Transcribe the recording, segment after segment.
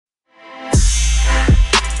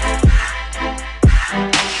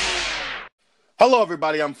Hello,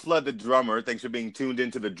 everybody. I'm Flood the Drummer. Thanks for being tuned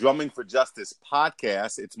into the Drumming for Justice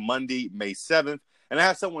podcast. It's Monday, May 7th, and I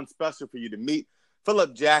have someone special for you to meet.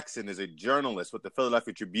 Philip Jackson is a journalist with the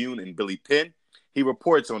Philadelphia Tribune and Billy Penn. He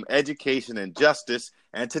reports on education and justice,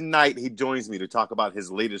 and tonight he joins me to talk about his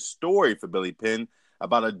latest story for Billy Penn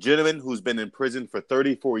about a gentleman who's been in prison for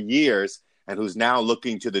 34 years and who's now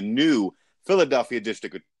looking to the new Philadelphia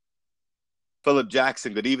District. Philip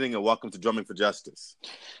Jackson, good evening and welcome to Drumming for Justice.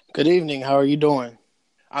 Good evening. How are you doing?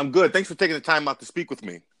 I'm good. Thanks for taking the time out to speak with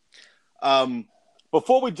me.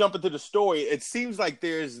 Before we jump into the story, it seems like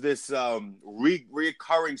there's this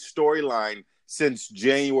recurring storyline since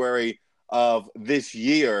January of this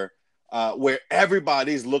year where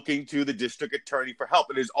everybody's looking to the district attorney for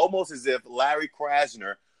help. And it's almost as if Larry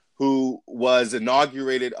Krasner, who was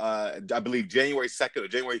inaugurated, I believe, January 2nd or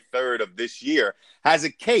January 3rd of this year, has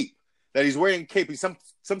a cape. That he's wearing a cape. He's some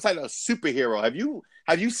kind of superhero.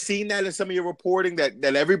 Have you seen that in some of your reporting that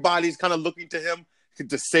everybody's kind of looking to him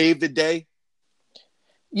to save the day?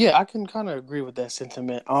 Yeah, I can kind of agree with that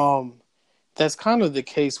sentiment. That's kind of the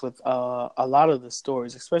case with a lot of the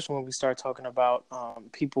stories, especially when we start talking about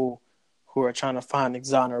people who are trying to find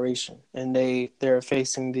exoneration, and they're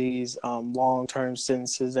facing these long-term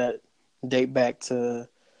sentences that date back to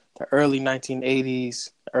the early 1980s,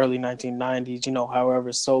 early 1990s,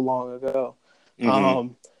 however, so long ago.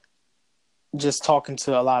 Mm-hmm. Just talking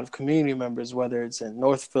to a lot of community members, whether it's in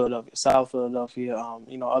North Philadelphia, South Philadelphia,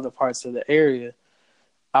 other parts of the area,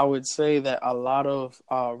 I would say that a lot of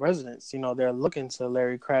residents, they're looking to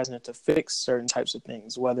Larry Krasner to fix certain types of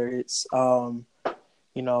things, whether it's,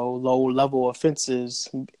 low-level offenses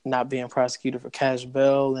not being prosecuted for cash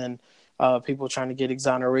bail and people trying to get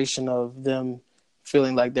exoneration of them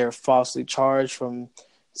feeling like they're falsely charged from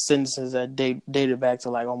sentences that dated back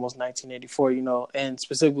to like almost 1984, and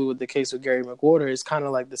specifically with the case of Gary McWhorter, it's kind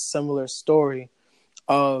of like the similar story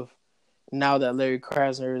of now that Larry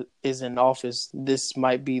Krasner is in office, this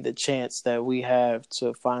might be the chance that we have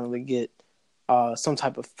to finally get some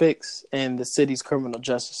type of fix in the city's criminal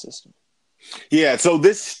justice system. Yeah, so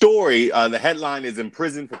this story, the headline is "In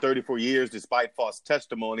Prison for 34 Years Despite False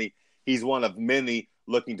Testimony." He's one of many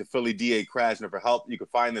looking to Philly DA Krasner for help. You can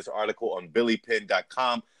find this article on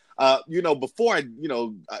billypenn.com. Before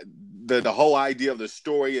the whole idea of the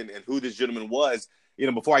story and who this gentleman was,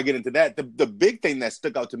 before I get into that, the big thing that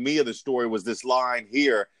stuck out to me of the story was this line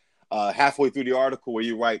here, halfway through the article, where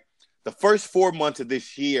you write, "The first 4 months of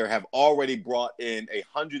this year have already brought in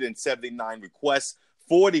 179 requests,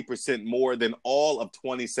 40% more than all of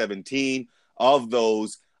 2017. Of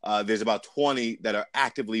those, there's about 20 that are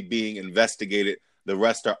actively being investigated. The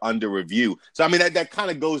rest are under review." So, I mean, that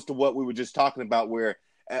kind of goes to what we were just talking about, where,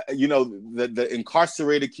 the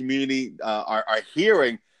incarcerated community are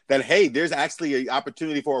hearing that, hey, there's actually an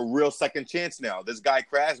opportunity for a real second chance now. This guy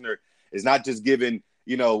Krasner is not just giving,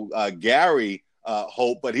 Gary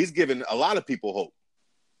hope, but he's giving a lot of people hope.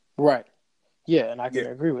 Right. Yeah, and I can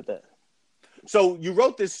agree with that. So you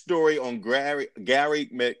wrote this story on Gary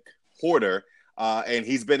McWhorter, and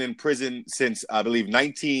he's been in prison since, I believe,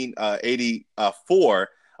 1984.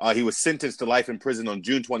 He was sentenced to life in prison on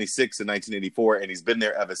June 26 in 1984, and he's been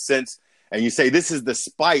there ever since. And you say this is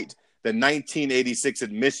despite the 1986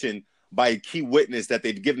 admission by a key witness that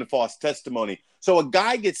they'd given false testimony. So a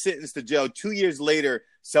guy gets sentenced to jail. 2 years later,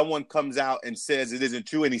 someone comes out and says it isn't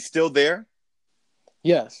true, and he's still there?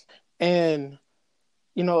 Yes. And,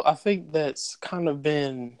 I think that's kind of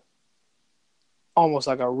been almost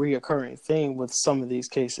like a reoccurring thing with some of these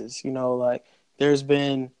cases. Like there's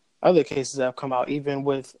been other cases that have come out, even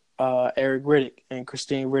with Eric Riddick and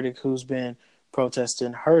Christine Riddick, who's been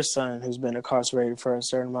protesting her son, who's been incarcerated for a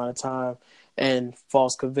certain amount of time, and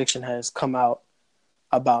false conviction has come out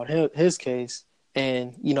about his case,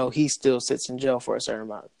 and he still sits in jail for a certain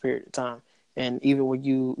amount of period of time. And even when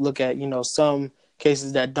you look at some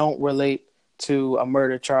cases that don't relate to a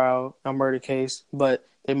murder trial, a murder case, but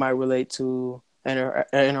they might relate to an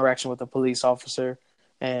interaction with a police officer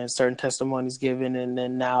and certain testimonies given, and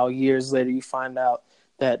then now years later you find out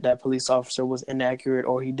that that police officer was inaccurate,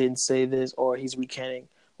 or he didn't say this, or he's recanting,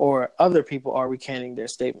 or other people are recanting their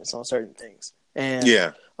statements on certain things. And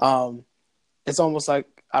it's almost like,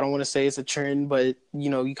 I don't want to say it's a trend, but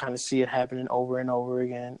you kind of see it happening over and over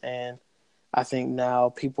again. And I think now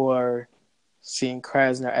people are seeing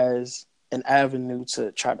Krasner as an avenue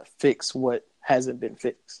to try to fix what hasn't been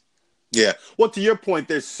fixed. Yeah. Well, to your point,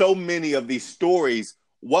 there's so many of these stories.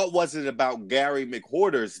 What was it about Gary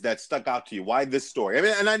McWhorter's that stuck out to you? Why this story? I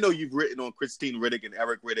mean, and I know you've written on Christine Riddick and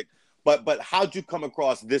Eric Riddick, but how'd you come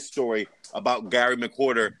across this story about Gary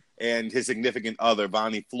McWhorter and his significant other,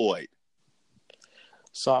 Vonnie Floyd?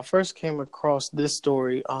 So I first came across this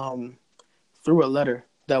story through a letter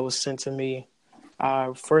that was sent to me.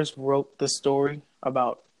 I first wrote the story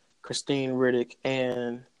about Christine Riddick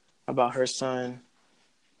and about her son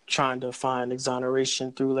trying to find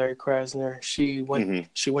exoneration through Larry Krasner. She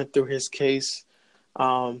went through his case.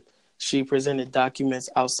 Um, she presented documents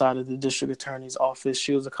outside of the district attorney's office.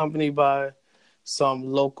 She was accompanied by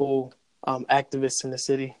some local activists in the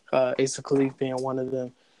city, Asa Khalif being one of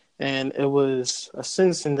them. And it was a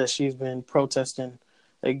sentencing that she's been protesting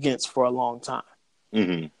against for a long time.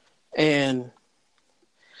 Mm-hmm. And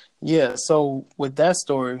yeah, so with that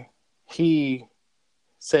story, he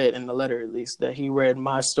said in the letter, at least, that he read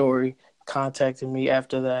my story, contacted me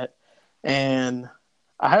after that, and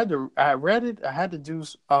I read it. I had to do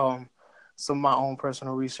some of my own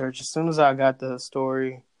personal research. As soon as I got the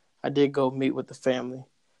story, I did go meet with the family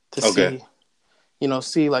to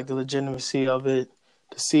see like the legitimacy of it,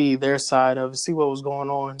 to see their side of it, see what was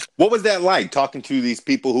going on. What was that like, talking to these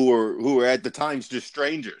people who were at the times just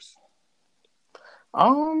strangers?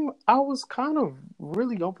 I was kind of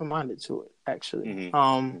really open-minded to it, actually.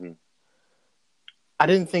 Mm-hmm. I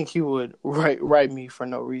didn't think he would write me for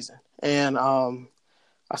no reason. And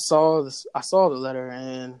I saw the letter,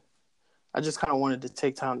 and I just kind of wanted to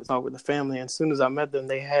take time to talk with the family. And as soon as I met them,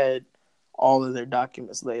 they had all of their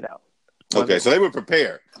documents laid out. Okay, so they were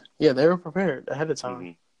prepared. Yeah, they were prepared ahead of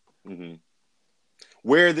time. Mm-hmm. Mm-hmm.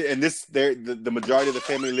 Where the majority of the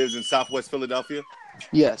family lives in Southwest Philadelphia?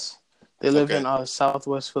 Yes, they live in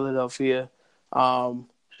Southwest Philadelphia.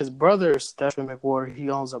 His brother, Stephen McWhorter, he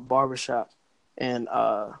owns a barbershop in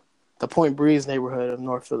the Point Breeze neighborhood of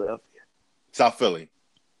North Philadelphia. South Philly.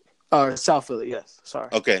 South Philly, yes. Sorry.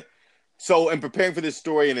 Okay. So in preparing for this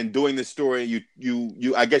story and in doing this story,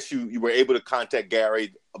 you I guess you were able to contact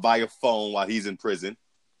Gary via phone while he's in prison.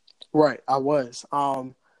 Right, I was.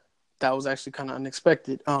 That was actually kind of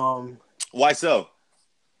unexpected. Why so?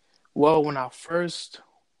 Well, when I first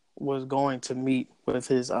was going to meet with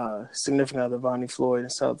his significant other, Vonnie Floyd, in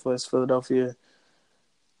Southwest Philadelphia,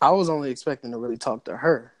 I was only expecting to really talk to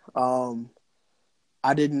her.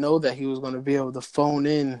 I didn't know that he was going to be able to phone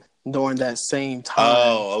in during that same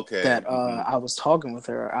time that I was talking with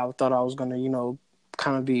her. I thought I was going to,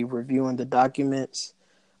 kind of be reviewing the documents,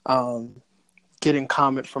 getting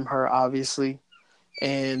comment from her, obviously,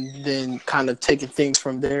 and then kind of taking things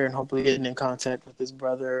from there and hopefully getting in contact with his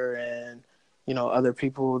brother and, other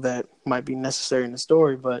people that might be necessary in the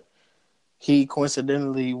story. But he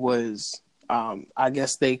coincidentally was, I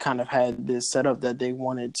guess they kind of had this setup that they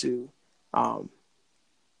wanted to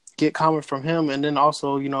get comment from him, and then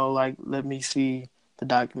also, let me see the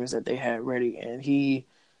documents that they had ready. And he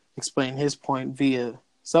explained his point via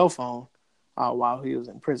cell phone while he was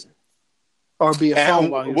in prison, or via phone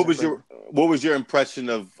while he was in prison. What was your impression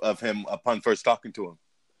of him upon first talking to him?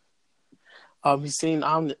 He seemed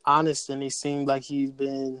honest, and he seemed like he's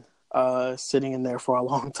been sitting in there for a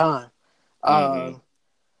long time.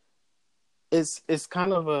 It's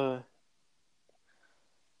kind of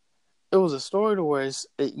it was a story to where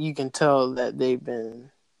you can tell that they've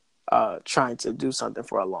been trying to do something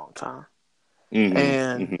for a long time.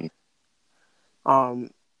 And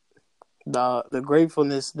the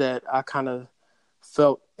gratefulness that I kind of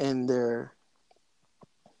felt in their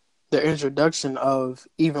introduction of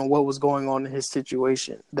even what was going on in his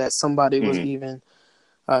situation, that somebody was even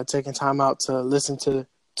taking time out to listen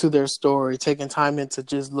to their story, taking time in to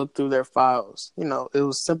just look through their files. It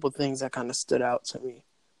was simple things that kind of stood out to me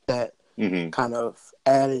that kind of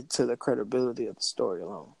added to the credibility of the story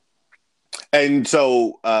alone. And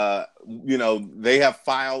so, they have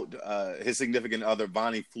filed his significant other,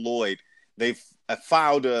 Vonnie Floyd. They've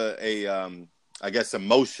filed a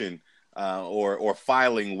motion or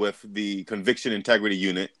filing with the Conviction Integrity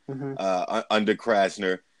Unit under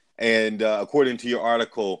Krasner. And according to your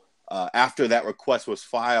article, after that request was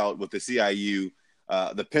filed with the CIU,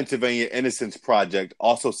 the Pennsylvania Innocence Project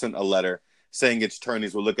also sent a letter saying its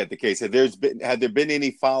attorneys will look at the case. Had there been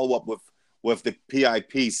any follow up with the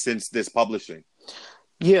PIP since this publishing?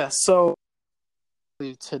 Yeah. So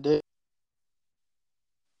today,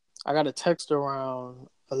 I got a text around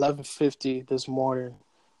 11:50 this morning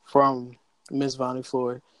from Ms. Vonnie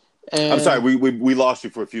Floyd. And I'm sorry, we lost you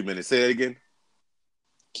for a few minutes. Say that again.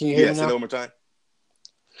 Can you hear me now? Say that one more time.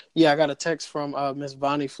 Yeah, I got a text from Ms.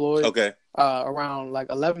 Vonnie Floyd. Okay. Around like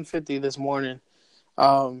 11:50 this morning.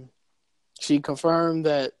 She confirmed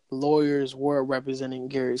that lawyers were representing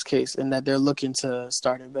Gary's case and that they're looking to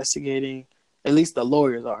start investigating. At least the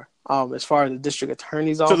lawyers are. As far as the district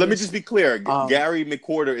attorney's office. So let me just be clear. Gary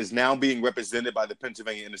McWhorter is now being represented by the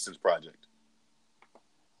Pennsylvania Innocence Project.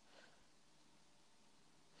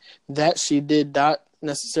 That she did not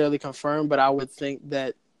necessarily confirmed, but I would think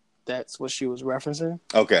that that's what she was referencing.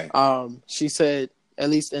 Okay. She said, at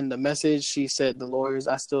least in the message, she said the lawyers,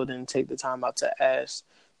 I still didn't take the time out to ask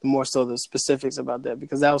more so the specifics about that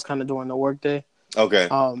because that was kind of during the workday. Okay.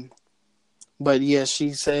 But yeah,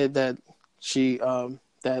 she said that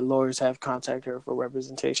that lawyers have contacted her for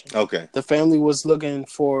representation. Okay. The family was looking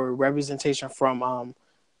for representation from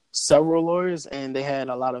several lawyers, and they had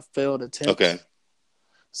a lot of failed attempts. Okay.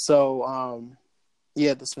 So,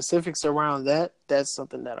 yeah, the specifics around that's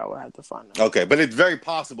something that I would have to find out. Okay, but it's very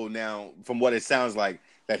possible now, from what it sounds like,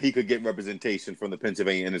 that he could get representation from the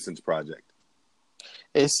Pennsylvania Innocence Project.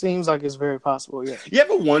 It seems like it's very possible, yeah. You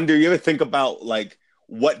ever think about, like,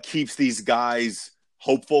 what keeps these guys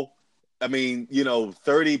hopeful? I mean,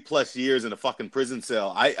 30 plus years in a fucking prison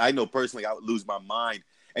cell. I know personally I would lose my mind.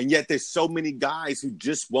 And yet there's so many guys who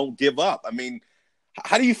just won't give up. I mean,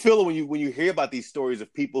 how do you feel when you hear about these stories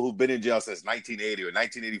of people who've been in jail since 1980 or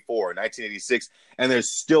 1984 or 1986 and they're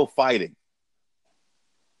still fighting?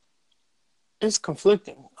 It's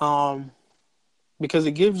conflicting because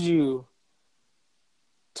it gives you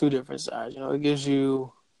two different sides. It gives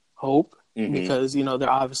you hope because, they're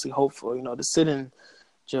obviously hopeful. To sit in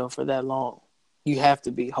jail for that long, you have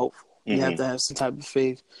to be hopeful. You have to have some type of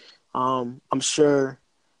faith. I'm sure,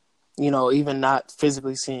 even not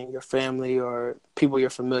physically seeing your family or people you're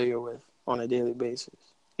familiar with on a daily basis.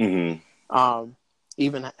 Even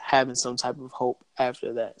having some type of hope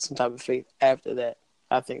after that, some type of faith after that,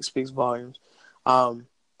 I think speaks volumes.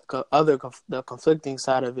 The conflicting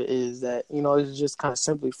side of it is that, it's just kind of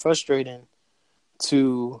simply frustrating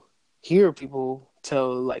to hear people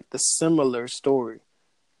tell like the similar story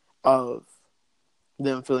of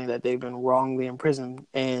them feeling that they've been wrongly imprisoned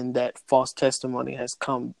and that false testimony has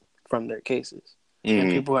come from their cases.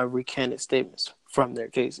 And people have recanted statements from their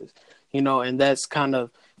cases, and that's kind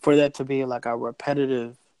of, for that to be like a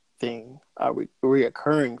repetitive thing, a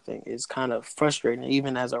reoccurring thing is kind of frustrating.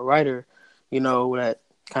 Even as a writer, that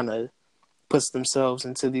kind of puts themselves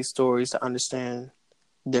into these stories to understand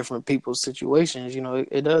different people's situations,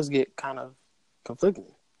 it does get kind of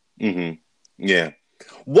conflicting. Yeah.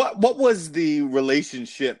 What was the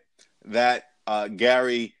relationship that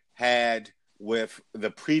Gary had with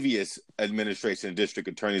the previous administration and district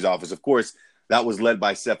attorney's office? Of course, that was led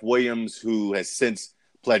by Seth Williams, who has since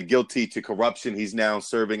pled guilty to corruption. He's now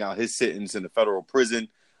serving out his sentence in a federal prison.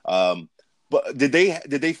 But did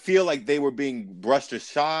they feel like they were being brushed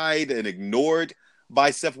aside and ignored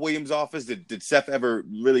by Seth Williams' office? Did Seth ever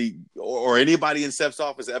really, or anybody in Seth's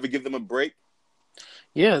office, ever give them a break?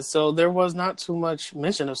 Yeah, so there was not too much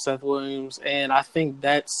mention of Seth Williams, and I think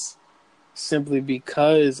that's simply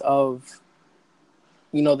because of,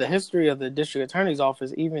 the history of the district attorney's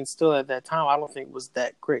office. Even still at that time, I don't think was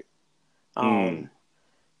that great. I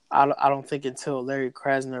don't think until Larry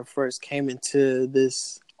Krasner first came into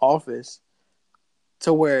this office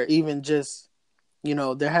to where even just,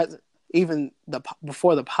 there has even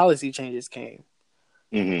before the policy changes came.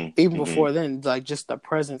 Even before then, like just the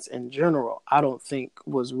presence in general, I don't think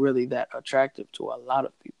was really that attractive to a lot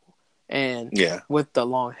of people. And with the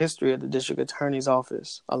long history of the district attorney's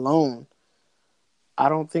office alone, I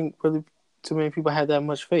don't think really too many people had that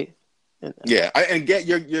much faith in that. Yeah, and get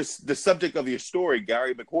the subject of your story,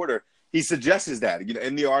 Gary McWhorter, he suggests that.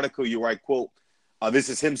 In the article, you write, quote, this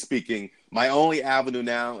is him speaking, "My only avenue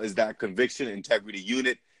now is that conviction integrity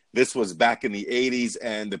unit. This was back in the 80s,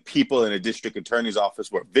 and the people in the district attorney's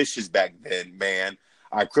office were vicious back then, man.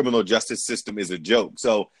 Our criminal justice system is a joke."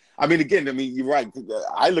 So, you're right.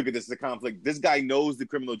 I look at this as a conflict. This guy knows the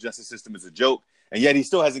criminal justice system is a joke, and yet he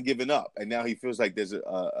still hasn't given up. And now he feels like there's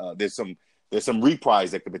some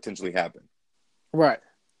reprise that could potentially happen. Right.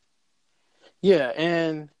 Yeah,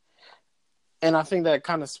 and I think that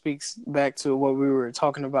kind of speaks back to what we were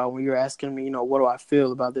talking about when you were asking me, what do I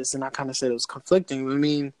feel about this? And I kind of said it was conflicting. I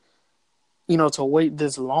mean, to wait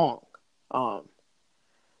this long,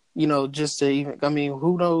 just to even,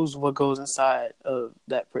 who knows what goes inside of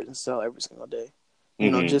that prison cell every single day?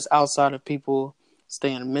 Just outside of people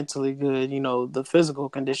staying mentally good, the physical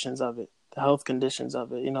conditions of it, the health conditions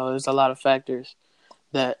of it. There's a lot of factors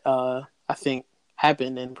that I think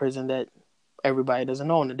happen in prison that everybody doesn't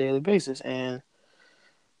know on a daily basis. And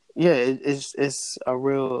yeah, it's a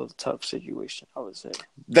real tough situation, I would say.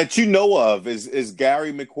 That you know of, is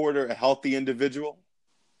Gary McWhorter a healthy individual?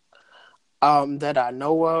 That I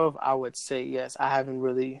know of, I would say yes. I haven't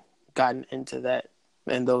really gotten into that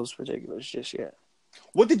and those particulars just yet.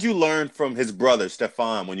 What did you learn from his brother,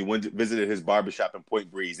 Stefan, when you visited his barbershop in Point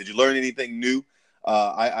Breeze? Did you learn anything new?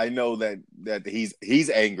 I know that he's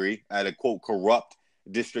angry at a, quote, corrupt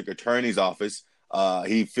district attorney's office.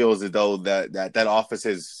 He feels as though that office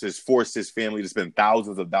has forced his family to spend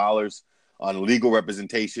thousands of dollars on legal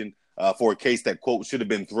representation for a case that, quote, should have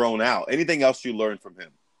been thrown out. Anything else you learned from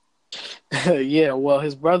him? Yeah, well,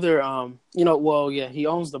 his brother, he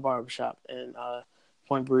owns the barbershop in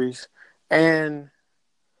Point Breeze, and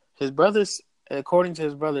his brother's, according to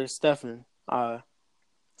his brother Stephen,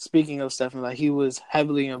 speaking of Stephen, like he was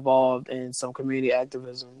heavily involved in some community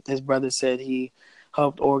activism. His brother said he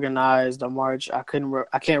helped organize the march. I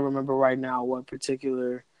can't remember right now what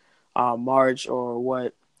particular march or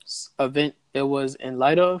what event it was in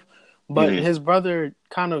light of, but Mm-hmm. his brother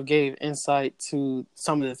kind of gave insight to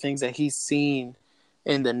some of the things that he's seen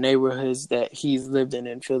in the neighborhoods that he's lived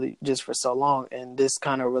in Philly just for so long, and this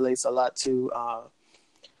kind of relates a lot to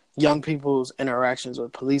young people's interactions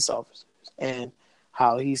with police officers and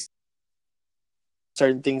how he's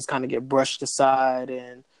certain things kind of get brushed aside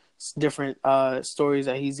and different stories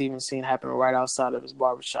that he's even seen happen right outside of his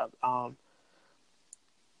barbershop.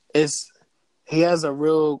 It's he has a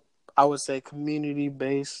real, I would say, community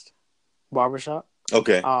based barbershop.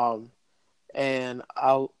 Okay. And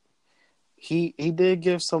he did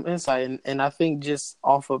give some insight, and I think just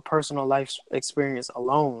off of personal life experience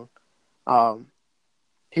alone,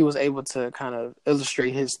 he was able to kind of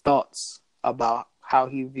illustrate his thoughts about how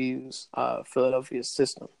he views Philadelphia's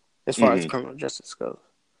system as far as Mm-hmm. criminal justice goes.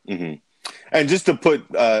 Mm-hmm. And just to put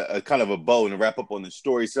a kind of a bow and wrap up on the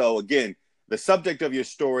story. So again, the subject of your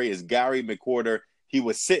story is Gary McWhorter. He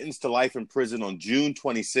was sentenced to life in prison on June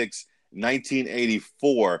 26,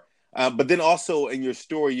 1984. But then also in your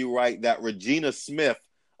story, you write that Regina Smith,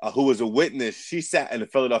 who was a witness, she sat in the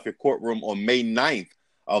Philadelphia courtroom on May 9th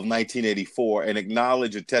of 1984 and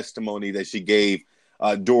acknowledged a testimony that she gave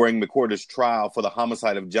during McWhorter's trial for the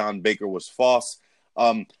homicide of John Baker was false.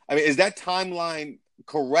 I mean, is that timeline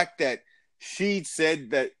correct, that she said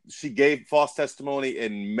that she gave false testimony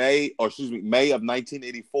in May of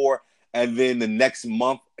 1984, and then the next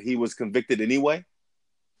month he was convicted anyway?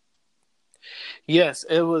 Yes,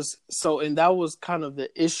 it was so, and that was kind of the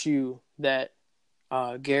issue that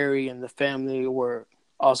Gary and the family were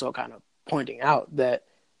also kind of pointing out, that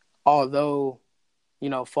although,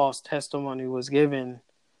 false testimony was given,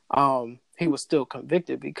 he was still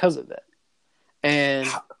convicted because of that. And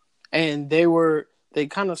they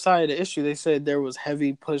kind of cited the issue. They said there was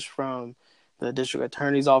heavy push from the district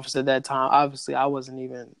attorney's office at that time. Obviously, I wasn't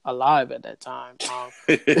even alive at that time.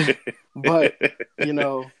 But,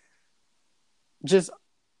 just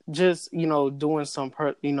doing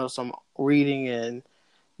some reading, and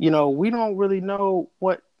we don't really know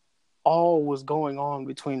what all was going on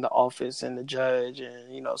between the office and the judge,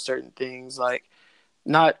 and certain things, like,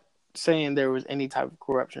 not saying there was any type of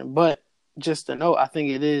corruption, but just to know, I think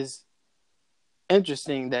it is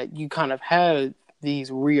interesting that you kind of have these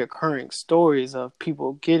reoccurring stories of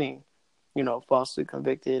people getting falsely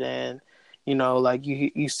convicted, and like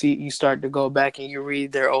you start to go back and you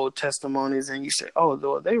read their old testimonies, and you say, oh,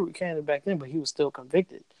 Lord, they recanted back then, but he was still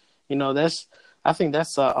convicted. I think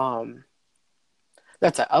that's an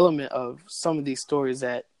element of some of these stories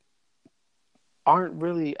that aren't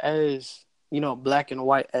really as black and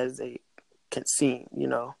white as they can seem.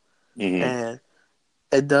 Mm-hmm. And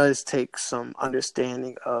it does take some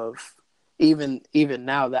understanding of, even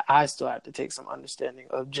now, that I still have to take some understanding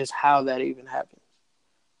of just how that even happens.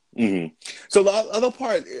 Mm-hmm. So the other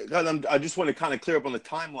part, I just want to kind of clear up on the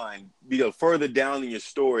timeline. Further down in your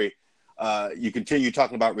story, you continue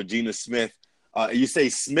talking about Regina Smith. You say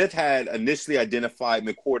Smith had initially identified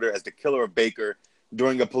McWhorter as the killer of Baker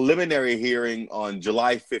during a preliminary hearing on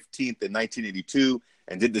July 15th in 1982,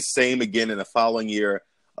 and did the same again in the following year,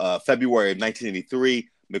 February of 1983.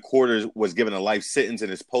 McWhorter was given a life sentence, and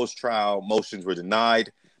his post-trial motions were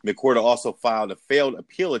denied. McWhorter also filed a failed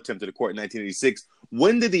appeal attempt to the court in 1986.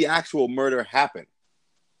 When did the actual murder happen?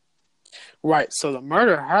 Right. So the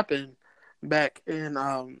murder happened back in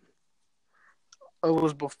it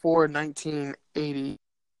was before 1980.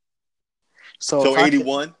 So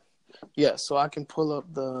 81? Yeah, so I can pull up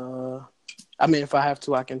if I have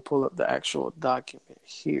to, I can pull up the actual document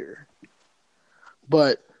here.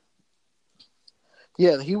 But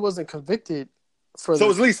yeah, he wasn't convicted for. So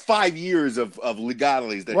it's at least 5 years of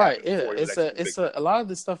legalities that right. happened. Yeah, it's a lot of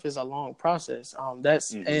this stuff is a long process.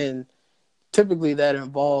 Mm-hmm. And typically that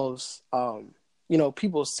involves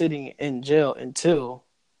people sitting in jail until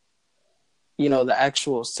the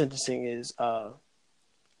actual sentencing is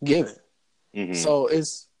given. Mm-hmm. So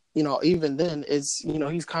it's even then it's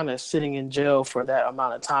he's kind of sitting in jail for that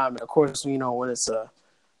amount of time. And of course, when it's a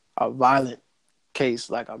violent case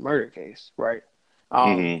like a murder case, right?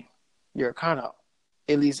 Mm-hmm. You're kind of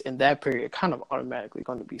at least in that period, kind of automatically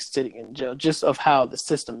going to be sitting in jail, just of how the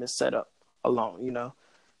system is set up alone, you know.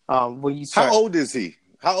 When you How start old is he?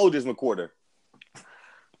 How old is McWhorter?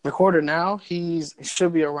 McWhorter now, he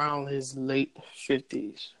should be around his late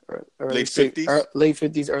 50s or Late 50s? late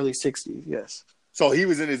 50s, early 60s, yes. So he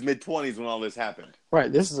was in his mid-20s when all this happened.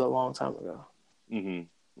 Right, this is a long time ago.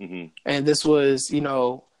 Mm-hmm. Mm-hmm. And this was, you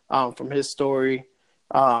know, from his story,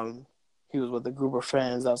 he was with a group of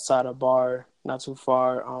friends outside a bar not too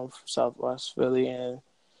far from Southwest Philly, and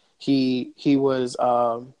he was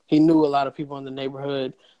he knew a lot of people in the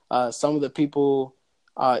neighborhood. Some of the people,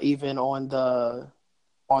 even on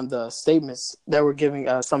the statements that were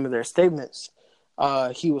giving some of their statements,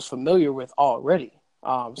 he was familiar with already.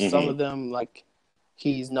 Some of them, like,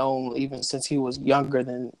 he's known even since he was younger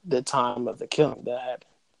than the time of the killing that happened.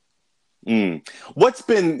 What's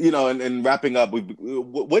been, you know, and wrapping up,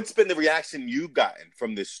 what's been the reaction you've gotten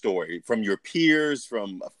from this story, from your peers,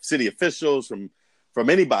 from city officials, from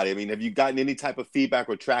anybody? I mean, have you gotten any type of feedback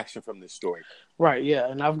or traction from this story? Right, yeah,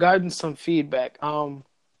 and I've gotten some feedback. I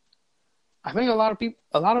think a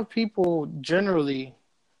lot of people generally,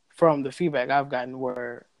 from the feedback I've gotten,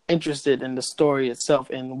 were interested in the story itself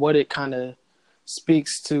and what it kind of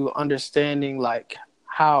speaks to, understanding like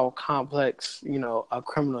how complex, you know, a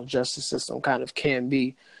criminal justice system kind of can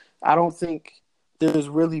be. I don't think there's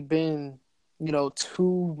really been, you know,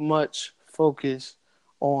 too much focus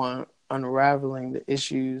on unraveling the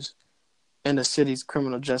issues in the city's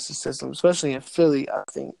criminal justice system, especially in Philly, I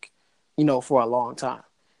think, you know, for a long time.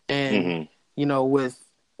 And, you know, with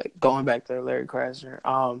going back to Larry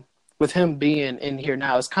Krasner, with him being in here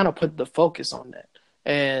now, it's kind of put the focus on that.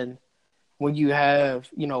 And when you have,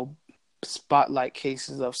 you know, spotlight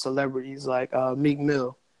cases of celebrities like Meek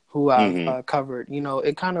Mill, who I've covered, you know,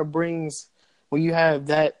 it kind of brings, when you have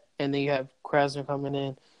that and then you have Krasner coming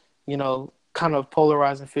in, you know, kind of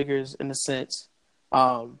polarizing figures in a sense,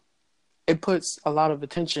 it puts a lot of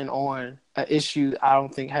attention on an issue I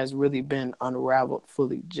don't think has really been unraveled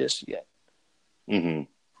fully just yet.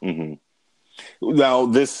 Now,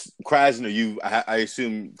 this Krasner, I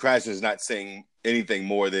assume Krasner is not saying anything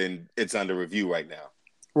more than it's under review right now.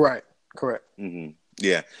 Right. Correct.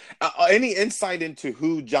 Yeah. Any insight into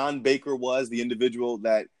who John Baker was, the individual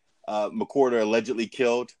that McWhorter allegedly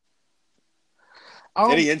killed?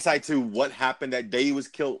 Any insight to what happened that day he was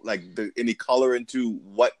killed? Like any color into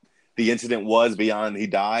what the incident was beyond he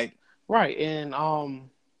died? Right. And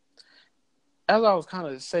as I was kind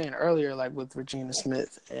of saying earlier, like with Regina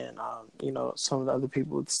Smith and you know, some of the other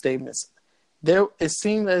people's statements, it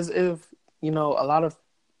seemed as if, you know, a lot of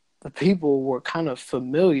the people were kind of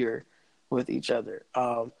familiar with each other.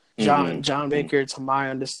 John Baker, to my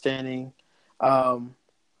understanding, had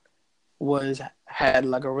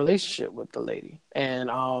like a relationship with the lady, and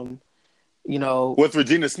you know, with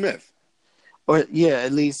Regina Smith, or yeah,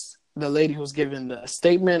 at least the lady who was given the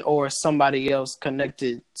statement, or somebody else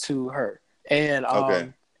connected to her. And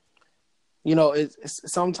you know, it's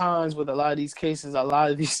sometimes with a lot of these cases, a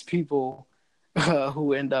lot of these people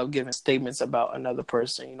who end up giving statements about another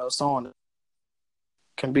person, you know, so on,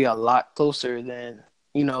 can be a lot closer than,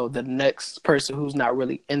 you know, the next person who's not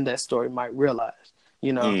really in that story might realize.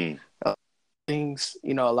 You know, things,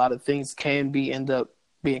 you know, a lot of things can end up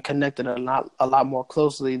being connected a lot more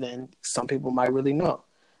closely than some people might really know.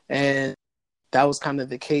 And that was kind of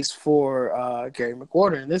the case for Gary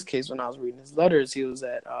McWhorter. In this case, when I was reading his letters, he was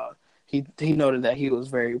at he noted that he was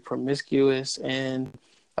very promiscuous in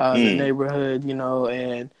the neighborhood, you know,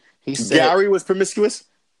 and he said Gary was promiscuous.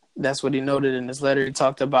 That's what he noted in his letter. He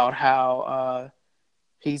talked about how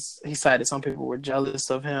he cited some people were jealous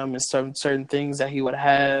of him and certain things that he would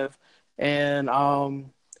have. And I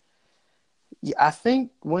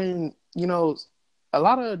think when, you know, a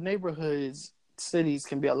lot of neighborhoods, cities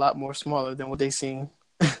can be a lot more smaller than what they seem.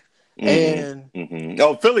 And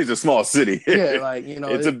oh, Philly's a small city. Yeah, like, you know,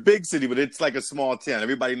 it's a big city, but it's like a small town.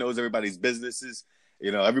 Everybody knows everybody's businesses.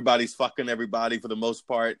 You know, everybody's fucking everybody for the most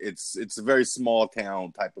part. It's a very small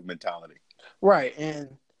town type of mentality. Right.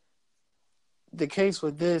 And the case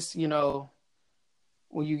with this, you know,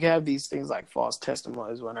 when you have these things like false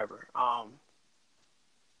testimonies, whatever,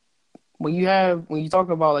 when you talk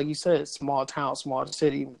about, like you said, small town, small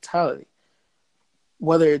city mentality,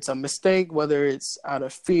 whether it's a mistake, whether it's out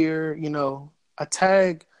of fear, you know, a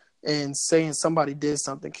tag and saying somebody did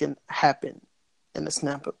something can happen in the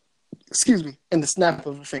snap of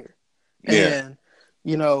a finger. Yeah. And,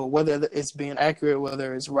 you know, whether it's being accurate,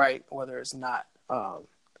 whether it's right, whether it's not,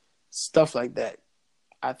 stuff like that,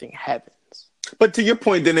 I think happens. But to your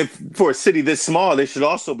point, then, if for a city this small, there should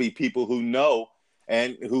also be people who know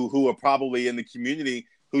and who are probably in the community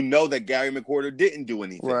who know that Gary McWhorter didn't do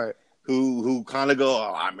anything. Right. Who kind of go,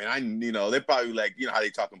 oh, I mean, they're probably like, how they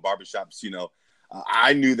talk in barbershops,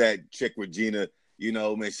 I knew that chick Regina,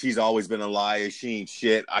 man, she's always been a liar. She ain't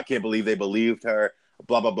shit. I can't believe they believed her.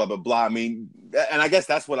 Blah, blah, blah, blah, blah. I mean, and I guess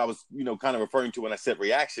that's what I was, kind of referring to when I said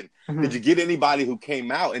reaction. Mm-hmm. Did you get anybody who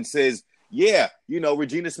came out and says, yeah,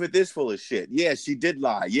 Regina Smith is full of shit. Yeah, she did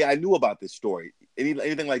lie. Yeah, I knew about this story.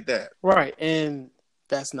 Anything like that? Right. And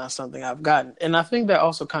that's not something I've gotten. And I think that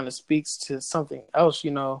also kind of speaks to something else,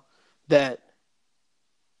 that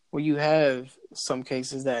when you have some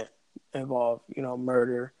cases that involve,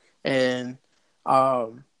 murder, and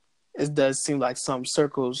it does seem like some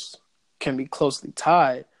circles can be closely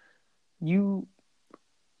tied, and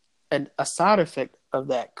a side effect of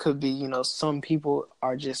that could be, some people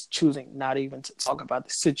are just choosing not even to talk about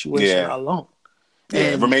the situation alone. Yeah,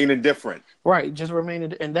 and remain indifferent. Right, just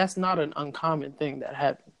remain, and that's not an uncommon thing that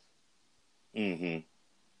happens.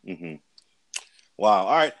 Mm-hmm. Mm-hmm. Wow.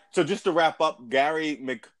 All right. So just to wrap up, Gary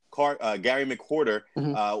McWhorter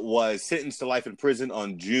was sentenced to life in prison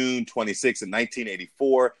on June 26,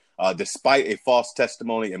 1984, despite a false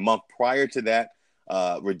testimony a month prior to that.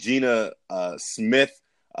 Regina Smith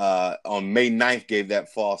on May 9th gave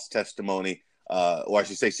that false testimony, or I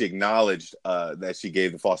should say she acknowledged that she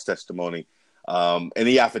gave the false testimony. In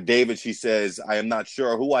the affidavit, she says, I am not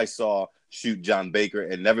sure who I saw shoot John Baker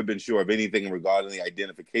and never been sure of anything regarding the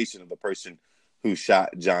identification of the person who shot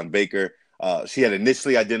John Baker. She had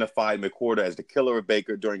initially identified McWhorter as the killer of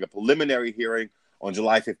Baker during a preliminary hearing on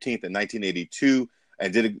July 15th in 1982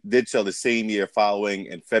 and did so the same year following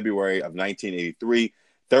in February of 1983.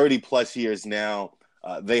 30 plus years now,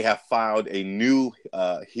 they have filed a new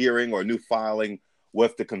hearing or new filing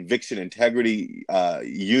with the Conviction Integrity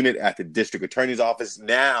Unit at the District Attorney's Office,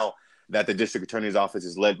 now that the District Attorney's Office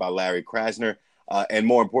is led by Larry Krasner. And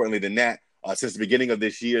more importantly than that, since the beginning of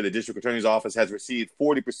this year, the District Attorney's Office has received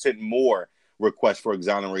 40% more requests for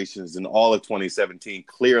exonerations in all of 2017.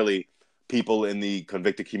 Clearly, people in the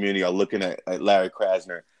convicted community are looking at Larry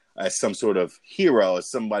Krasner as some sort of hero, as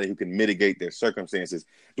somebody who can mitigate their circumstances.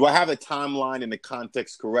 Do I have the timeline and the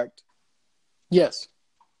context correct? Yes.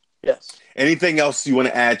 Yes. Anything else you want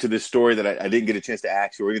to add to this story that I didn't get a chance to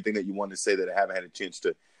ask you, or anything that you want to say that I haven't had a chance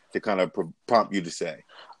to kind of prompt you to say?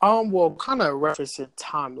 Well, kind of referencing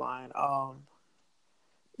timeline.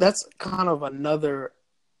 That's kind of another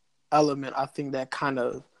element I think that kind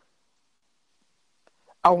of,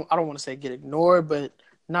 I don't want to say get ignored, but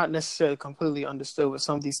not necessarily completely understood with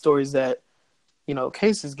some of these stories that,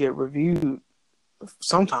 cases get reviewed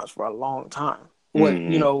sometimes for a long time. Like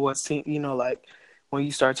when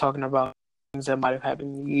you start talking about things that might have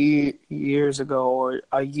happened years ago or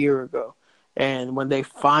a year ago, and when they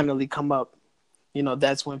finally come up,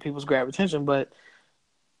 that's when people's grab attention. But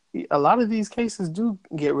a lot of these cases do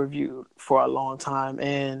get reviewed for a long time.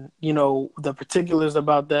 And, the particulars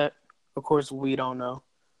about that, of course, we don't know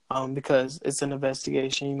because it's an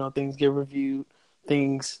investigation. Things get reviewed.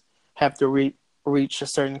 Things have to reach a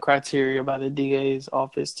certain criteria by the DA's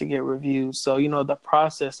office to get reviewed. So, the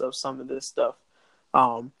process of some of this stuff,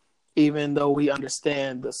 even though we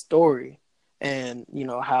understand the story and,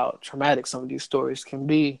 how traumatic some of these stories can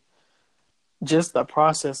be, just the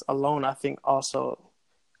process alone, I think, also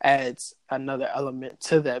adds another element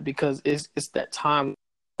to that, because it's that time,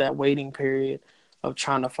 that waiting period of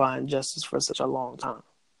trying to find justice for such a long time.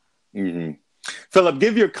 Mm-hmm. Philip,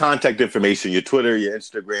 give your contact information, your Twitter, your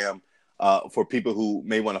Instagram, for people who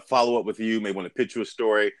may want to follow up with you, may want to pitch you a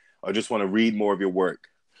story, or just want to read more of your work.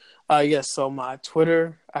 Yes, so my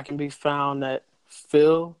Twitter, I can be found at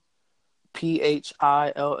Phil,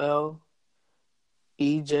 PHILL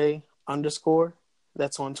EJ _.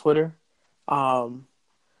 That's on Twitter.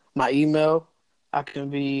 My email, I can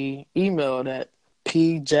be emailed at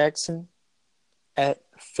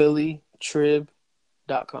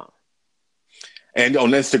pjackson@phillytrib.com. And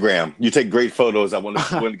on Instagram, you take great photos. I want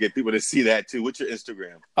to get people to see that too. What's your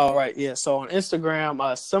Instagram? All right, yeah. So on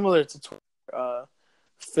Instagram, similar to Twitter,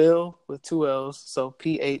 Phil with 2 L's, so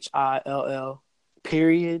PHILL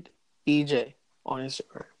EJ on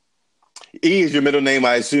Instagram. E is your middle name,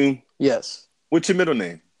 I assume? Yes. What's your middle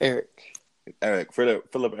name? Eric.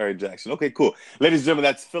 Philip Eric Jackson. Okay, cool. Ladies and gentlemen,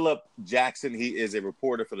 that's Philip Jackson. He is a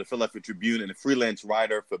reporter for the Philadelphia Tribune and a freelance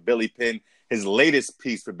writer for Billy Penn. His latest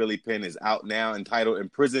piece for Billy Penn is out now, entitled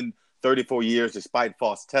 "Imprisoned 34 Years Despite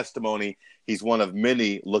False Testimony." He's one of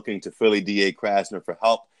many looking to Philly DA Krasner for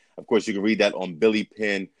help. Of course, you can read that on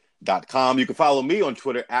billypenn.com. You can follow me on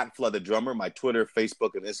Twitter at Flood the Drummer. My Twitter,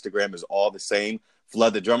 Facebook, and Instagram is all the same,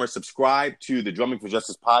 Flood the Drummer. Subscribe to the Drumming for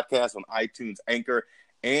Justice podcast on iTunes, Anchor,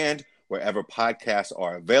 and wherever podcasts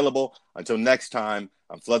are available. Until next time,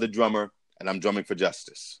 I'm Flood the Drummer, and I'm drumming for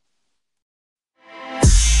justice.